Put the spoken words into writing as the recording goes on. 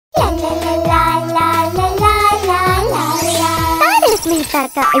Mehta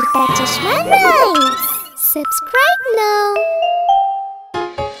ka Ooltah Chashmah rhymes. Subscribe now.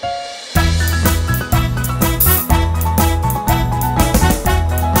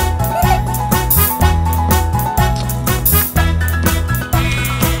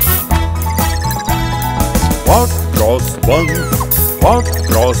 Hot cross buns, hot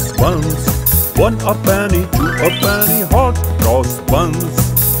cross buns. 1 a penny, 2 a penny, hot cross buns.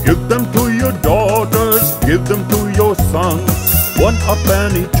 Give them to your daughters, give them to your sons. 1 a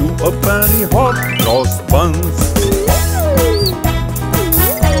penny, 2 a penny, hot cross buns.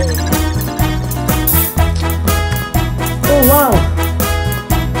 Oh wow!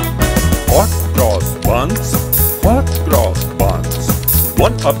 Hot cross buns, hot cross buns.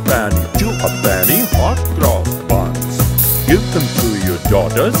 1 a penny, 2 a penny, hot cross buns. Give them to your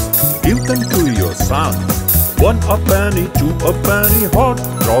daughters, give them to your sons. 1 a penny, 2 a penny, hot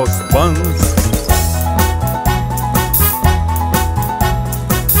cross buns.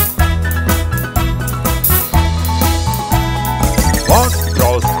 Hot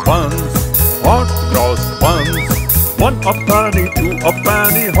cross buns, hot cross buns. 1 a penny, 2 a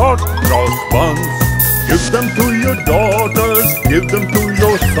penny, hot cross buns. Give them to your daughters, give them to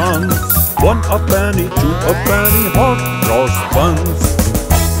your sons. 1 a penny, 2 a penny, hot cross buns.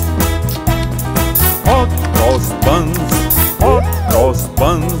 Hot cross buns, hot cross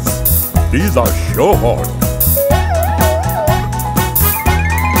buns. These are sure hot.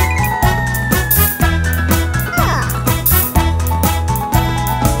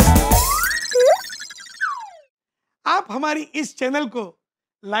 आप हमारी इस channel को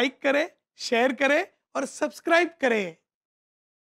like करें, share करें और subscribe करें।